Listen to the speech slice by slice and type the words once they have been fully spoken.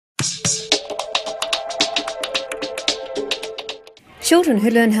Children who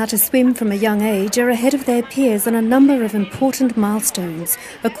learn how to swim from a young age are ahead of their peers on a number of important milestones,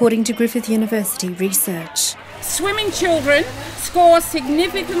 according to Griffith University research. Swimming children score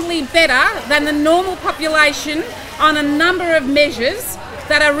significantly better than the normal population on a number of measures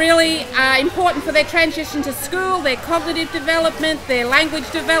that are really important for their transition to school, their cognitive development, their language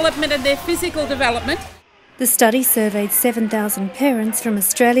development and their physical development. The study surveyed 7,000 parents from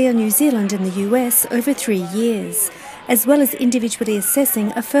Australia, New Zealand and the US over 3 years, as well as individually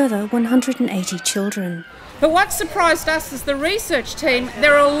assessing a further 180 children. But what surprised us as the research team,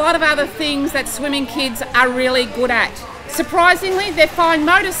 there are a lot of other things that swimming kids are really good at. Surprisingly, their fine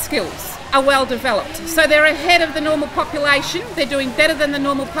motor skills are well developed. So they're ahead of the normal population. They're doing better than the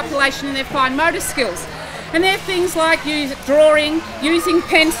normal population in their fine motor skills. And they're things like drawing, using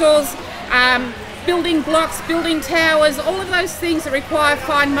pencils, building blocks, building towers, all of those things that require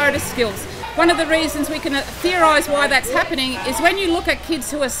fine motor skills. One of the reasons we can theorise why that's happening is when you look at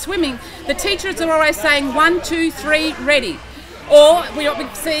kids who are swimming, the teachers are always saying 1, 2, 3, ready. Or what we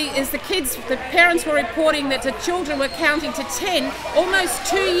see is the parents were reporting that the children were counting to 10, almost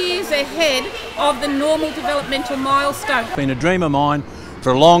 2 years ahead of the normal developmental milestone. It's been a dream of mine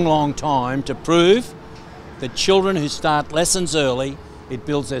for a long, long time to prove that children who start lessons early, it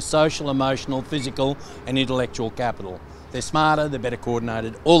builds their social, emotional, physical and intellectual capital. They're smarter, they're better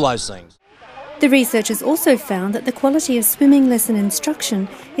coordinated, all those things. The researchers also found that the quality of swimming lesson instruction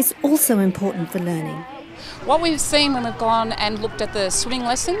is also important for learning. What we've seen when we've gone and looked at the swimming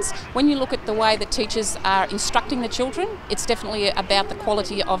lessons, when you look at the way that teachers are instructing the children, it's definitely about the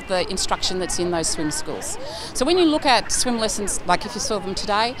quality of the instruction that's in those swim schools. So when you look at swim lessons, like if you saw them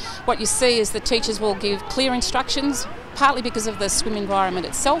today, what you see is the teachers will give clear instructions, partly because of the swim environment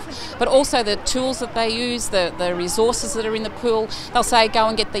itself, but also the tools that they use, the resources that are in the pool. They'll say, go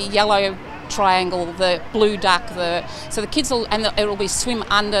and get the yellow triangle, the blue duck, so the kids will, and it will be swim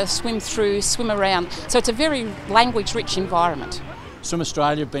under, swim through, swim around. So it's a very language-rich environment. Swim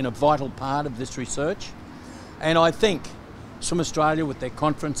Australia have been a vital part of this research, and I think Swim Australia, with their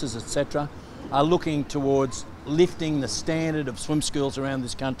conferences, etc., are looking towards lifting the standard of swim schools around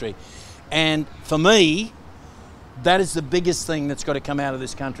this country. And for me, that is the biggest thing that's got to come out of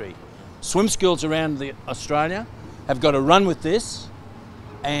this country. Swim schools around Australia have got to run with this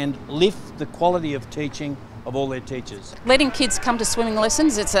and lift the quality of teaching of all their teachers. Letting kids come to swimming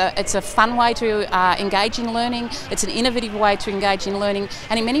lessons, it's a fun way to engage in learning, it's an innovative way to engage in learning,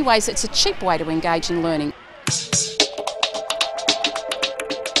 and in many ways it's a cheap way to engage in learning.